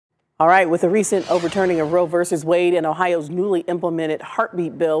All right, with the recent overturning of Roe versus Wade and Ohio's newly implemented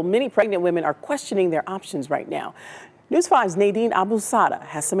heartbeat bill, many pregnant women are questioning their options right now. News 5's Nadine Abusada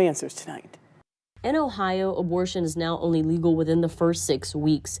has some answers tonight. In Ohio, abortion is now only legal within the first 6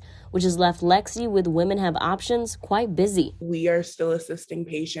 weeks, which has left Lexi with Women Have Options quite busy. We are still assisting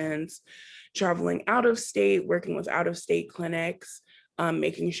patients traveling out of state, working with out-of-state clinics,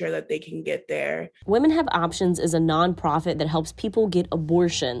 making sure that they can get there. Women Have Options is a nonprofit that helps people get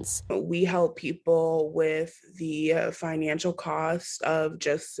abortions. We help people with the financial cost of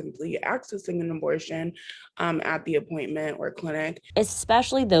just simply accessing an abortion at the appointment or clinic.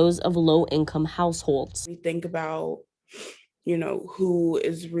 Especially those of low-income households. We think about, who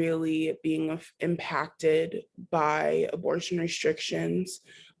is really being impacted by abortion restrictions.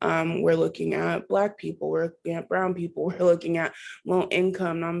 We're looking at Black people, we're looking at brown people, we're looking at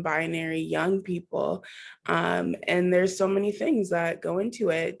low-income, non-binary, young people. And there's so many things that go into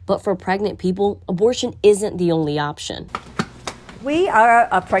it. But for pregnant people, abortion isn't the only option. We are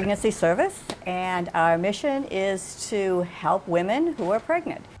a pregnancy service, and our mission is to help women who are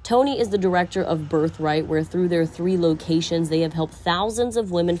pregnant. Tony is the director of Birthright, where through their 3 locations, they have helped thousands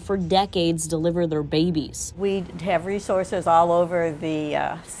of women for decades deliver their babies. We have resources all over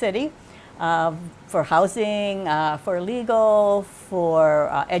the city for housing, for legal,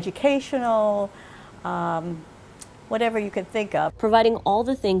 for educational, whatever you could think of. Providing all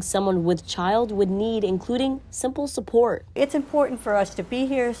the things someone with child would need, including simple support. It's important for us to be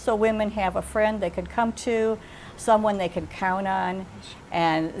here so women have a friend they can come to, someone they can count on,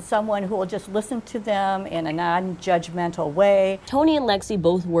 and someone who will just listen to them in a non-judgmental way. Tony and Lexi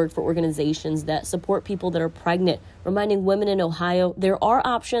both work for organizations that support people that are pregnant, reminding women in Ohio there are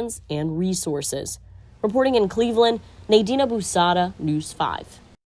options and resources. Reporting in Cleveland, Nadine Abusada, News 5.